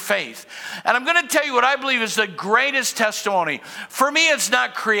from your faith? And I'm going to tell you what I believe is the greatest testimony. For me, it's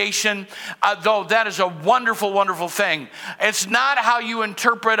not creation, though that is a wonderful, wonderful thing. It's not how you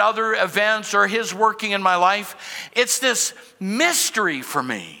interpret other events or his working in my life. It's this mystery for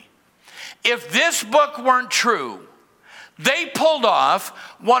me. If this book weren't true, they pulled off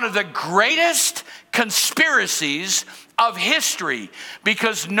one of the greatest conspiracies of history,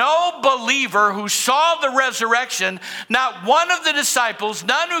 because no believer who saw the resurrection, not one of the disciples,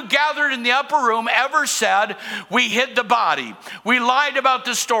 none who gathered in the upper room ever said, we hid the body, we lied about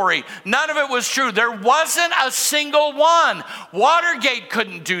the story. None of it was true. There wasn't a single one. Watergate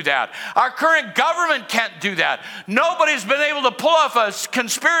couldn't do that. Our current government can't do that. Nobody's been able to pull off a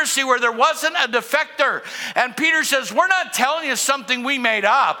conspiracy where there wasn't a defector. And Peter says, we're not telling you something we made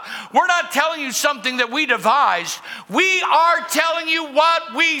up. We're not telling you something that we devised. We are telling you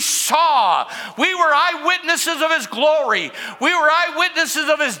what we saw. We were eyewitnesses of his glory. We were eyewitnesses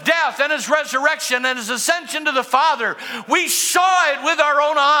of his death and his resurrection and his ascension to the Father. We saw it with our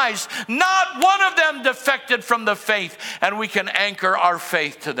own eyes. Not one of them defected from the faith, and we can anchor our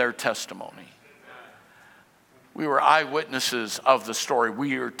faith to their testimony. We were eyewitnesses of the story.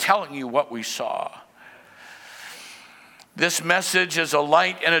 We are telling you what we saw. This message is a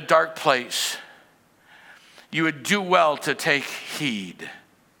light in a dark place. You would do well to take heed.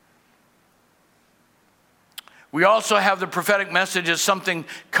 We also have the prophetic message as something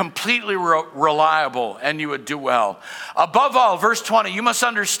completely reliable, and you would do well. Above all, verse 20, you must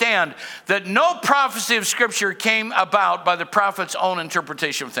understand that no prophecy of Scripture came about by the prophet's own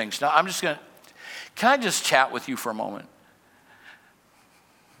interpretation of things. Now, can I just chat with you for a moment?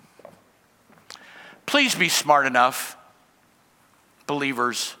 Please be smart enough,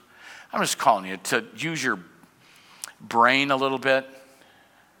 believers, I'm just calling you to use your brain a little bit.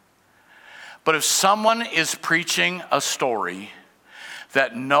 But if someone is preaching a story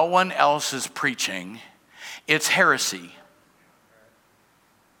that no one else is preaching, it's heresy.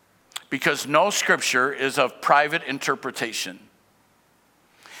 Because no Scripture is of private interpretation.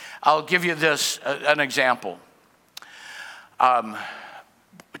 I'll give you an example.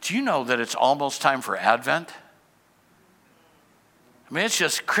 Do you know that it's almost time for Advent? I mean,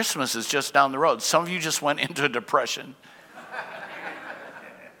 Christmas is just down the road. Some of you just went into a depression.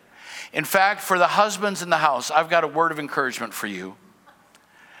 In fact, for the husbands in the house, I've got a word of encouragement for you.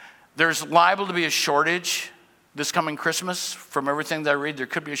 There's liable to be a shortage this coming Christmas. From everything that I read, there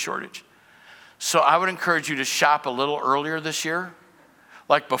could be a shortage. So I would encourage you to shop a little earlier this year,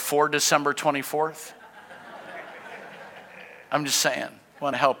 like before December 24th. I'm just saying, I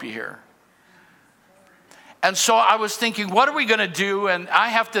want to help you here. And so I was thinking, what are we going to do? And I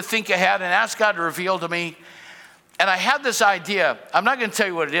have to think ahead and ask God to reveal to me. And I had this idea. I'm not going to tell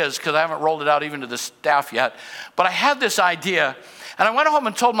you what it is because I haven't rolled it out even to the staff yet. But I had this idea. And I went home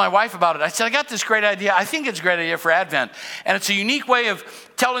and told my wife about it. I said, I got this great idea. I think it's a great idea for Advent. And it's a unique way of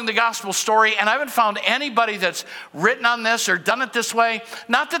telling the gospel story. And I haven't found anybody that's written on this or done it this way.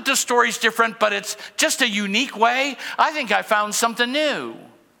 Not that the story's different, but it's just a unique way. I think I found something new.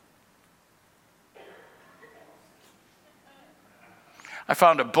 I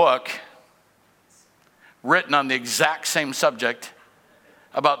found a book written on the exact same subject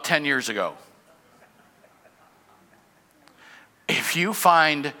about 10 years ago. If you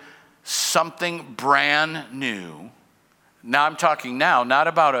find something brand new, now I'm talking now, not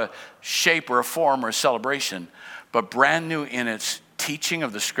about a shape or a form or a celebration, but brand new in its teaching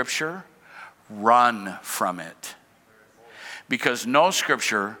of the Scripture, run from it. Because no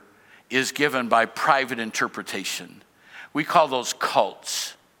Scripture is given by private interpretation. We call those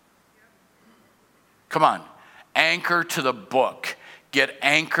cults. Come on, anchor to the book. Get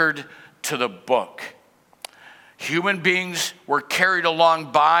anchored to the book. Human beings were carried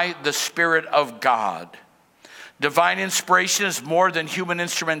along by the Spirit of God. Divine inspiration is more than human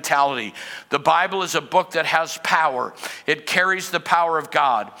instrumentality. The Bible is a book that has power. It carries the power of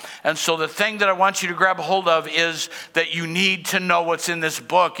God. And so the thing that I want you to grab a hold of is that you need to know what's in this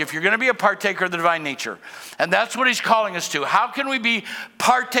book if you're going to be a partaker of the divine nature. And that's what he's calling us to. How can we be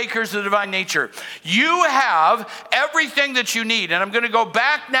partakers of the divine nature? You have everything that you need. And I'm going to go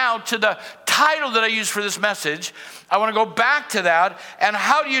back now to the title that I used for this message. I want to go back to that. And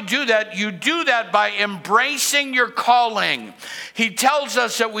how do you do that? You do that by embracing your calling. He tells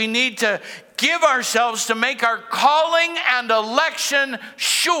us that we need to give ourselves to make our calling and election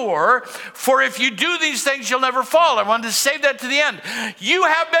sure. For if you do these things, you'll never fall. I wanted to save that to the end. You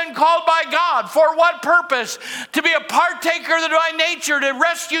have been called by God. For what purpose? To be a partaker of the divine nature, to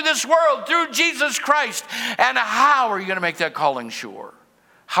rescue this world through Jesus Christ. And how are you going to make that calling sure?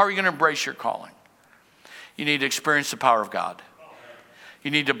 How are you going to embrace your calling? You need to experience the power of God.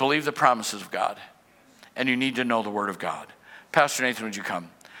 You need to believe the promises of God. And you need to know the Word of God. Pastor Nathan, would you come?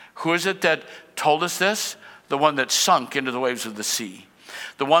 Who is it that told us this? The one that sunk into the waves of the sea.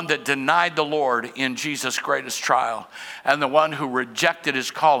 The one that denied the Lord in Jesus' greatest trial. And the one who rejected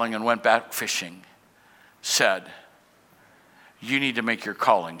his calling and went back fishing. Said, you need to make your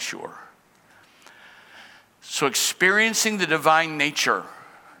calling sure. So experiencing the divine nature,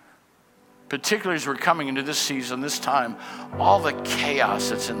 particularly as we're coming into this season, this time, all the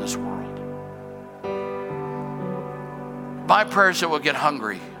chaos that's in this world. My prayer is that we'll get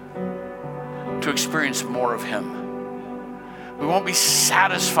hungry to experience more of him. We won't be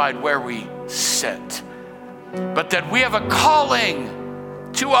satisfied where we sit, but that we have a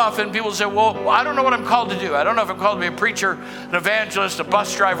calling. Too often people say, well, I don't know what I'm called to do. I don't know if I'm called to be a preacher, an evangelist, a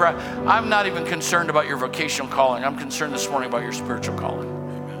bus driver. I'm not even concerned about your vocational calling. I'm concerned this morning about your spiritual calling.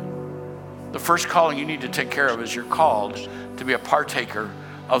 The first calling you need to take care of is you're called to be a partaker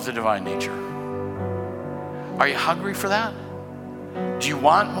of the divine nature. Are you hungry for that? Do you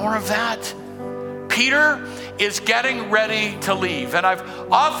want more of that? Peter is getting ready to leave. And I've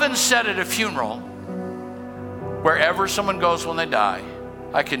often said at a funeral, wherever someone goes when they die,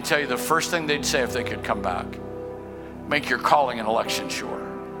 I can tell you the first thing they'd say if they could come back: make your calling and election sure.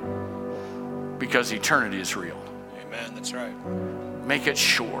 Because eternity is real. Amen, that's right. Make it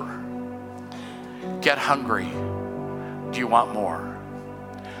sure. Get hungry. Do you want more?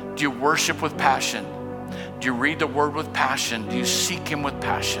 Do you worship with passion? Do you read the word with passion? Do you seek him with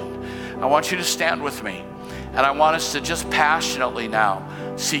passion? I want you to stand with me. And I want us to just passionately now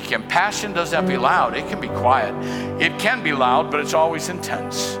seek him. Passion doesn't have to be loud. It can be quiet. It can be loud, but it's always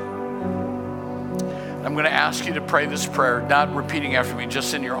intense. I'm going to ask you to pray this prayer, not repeating after me,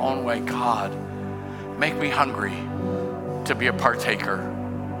 just in your own way. God, make me hungry to be a partaker.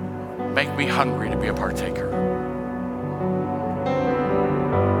 Make me hungry to be a partaker.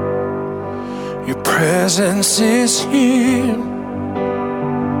 Your presence is here.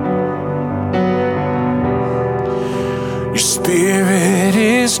 Your spirit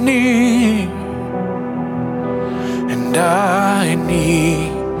is near. And I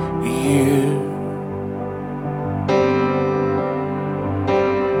need you.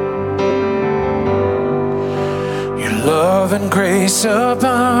 Your love and grace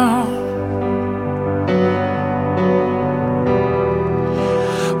abound.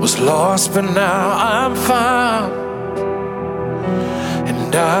 Was lost, but now I'm found,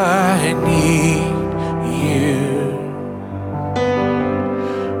 and I need you.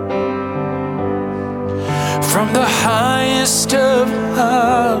 From the highest of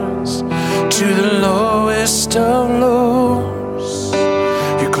highs to the lowest of lows,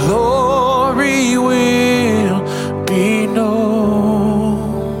 your glory will be known.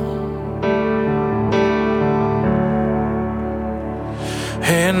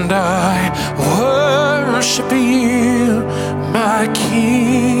 And I worship you, my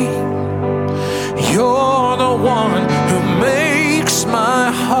King. You're the one who makes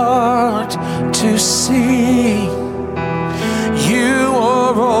my heart to sing. You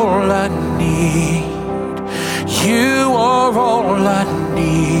are all I need. You are all I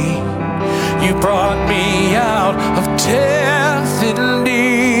need. You brought me out of death and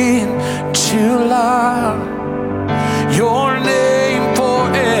into life. Your name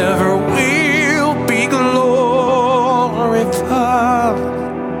forever will be glorified.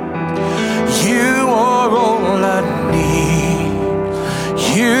 You are all I need.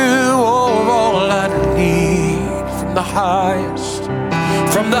 You are all I need.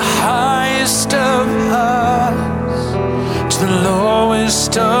 From the highest of highs to the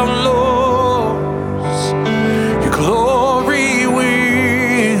lowest of lows, your glory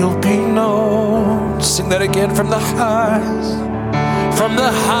will be known. Sing that again. From the highest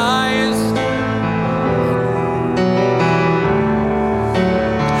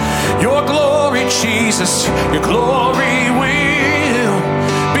Jesus, your glory will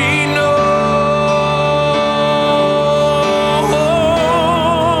be known.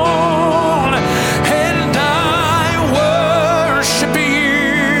 And I worship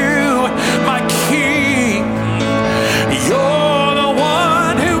you, my King. You're the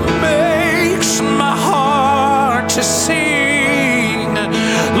one who makes my heart to sing.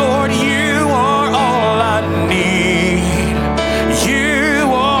 Lord, you are all I need.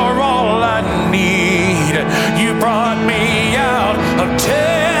 You are all I need. You brought me out of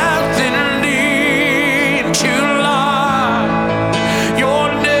death and into life.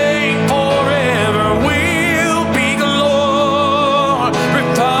 Your name forever will be glorified.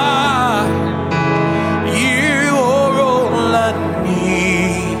 You are all I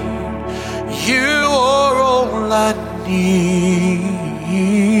need. You are all I need.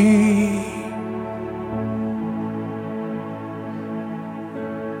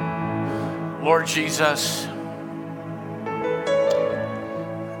 Lord Jesus,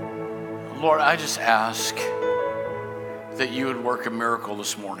 Lord, I just ask that you would work a miracle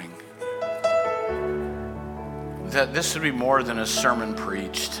this morning. That this would be more than a sermon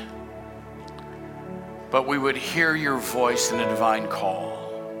preached, but we would hear your voice in a divine call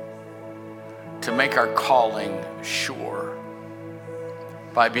to make our calling sure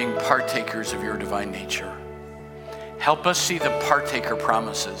by being partakers of your divine nature. Help us see the partaker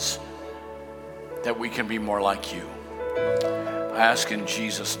promises that we can be more like you. I ask in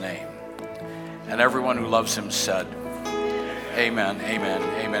Jesus' name. And everyone who loves him said, amen, amen,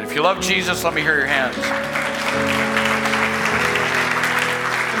 amen. If you love Jesus, let me hear your hands.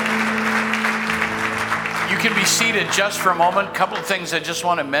 You can be seated just for a moment. A couple of things I just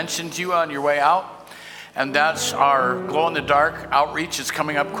want to mention to you on your way out. And that's our glow-in-the-dark outreach is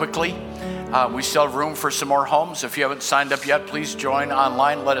coming up quickly. We still have room for some more homes. If you haven't signed up yet, please join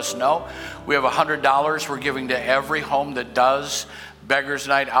online. Let us know. We have $100 we're giving to every home that does Beggars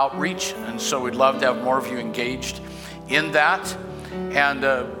Night outreach. And so we'd love to have more of you engaged in that. And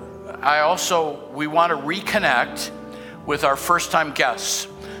we want to reconnect with our first-time guests.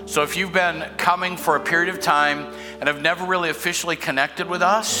 So if you've been coming for a period of time and have never really officially connected with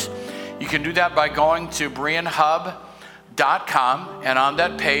us, you can do that by going to BereanHub.com, and on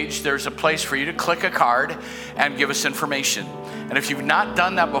that page there's a place for you to click a card and give us information. And if you've not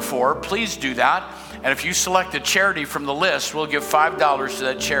done that before, please do that. And if you select a charity from the list, we'll give $5 to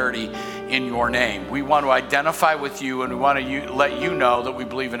that charity in your name. We want to identify with you, and we want to let you know that we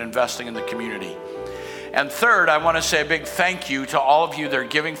believe in investing in the community. And third, I want to say a big thank you to all of you that are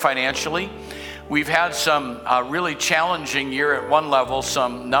giving financially. We've had some really challenging year at one level,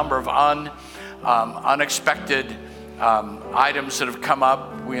 some number of unexpected items that have come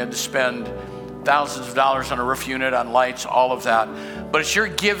up. We had to spend thousands of dollars on a roof unit, on lights, all of that. But it's your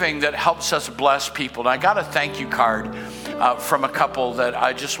giving that helps us bless people. And I got a thank you card from a couple that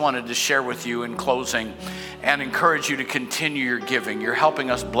I just wanted to share with you in closing and encourage you to continue your giving. You're helping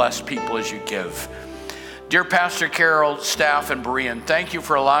us bless people as you give. Dear Pastor Carol, staff, and Berean, thank you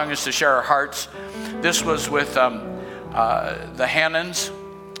for allowing us to share our hearts. This was with the Hannons.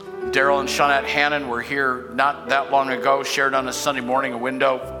 Daryl and Shawnette Hannon were here not that long ago, shared on a Sunday morning a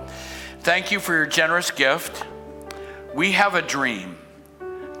window. Thank you for your generous gift. We have a dream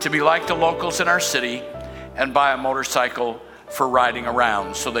to be like the locals in our city and buy a motorcycle for riding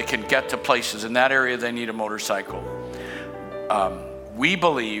around so they can get to places. In that area, they need a motorcycle. We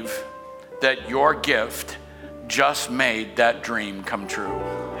believe that your gift just made that dream come true.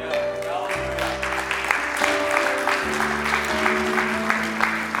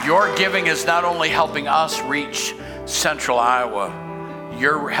 Your giving is not only helping us reach Central Iowa,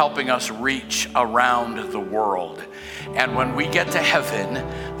 you're helping us reach around the world. And when we get to heaven,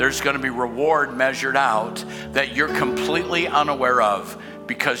 there's going to be reward measured out that you're completely unaware of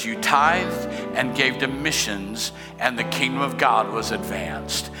because you tithed and gave to missions and the kingdom of God was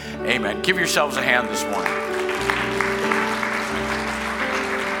advanced. Amen. Give yourselves a hand this morning.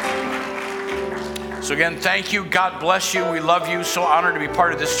 So again, thank you. God bless you. We love you. So honored to be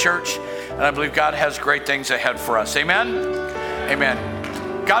part of this church. And I believe God has great things ahead for us. Amen?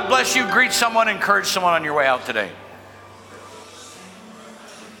 Amen. God bless you. Greet someone. Encourage someone on your way out today.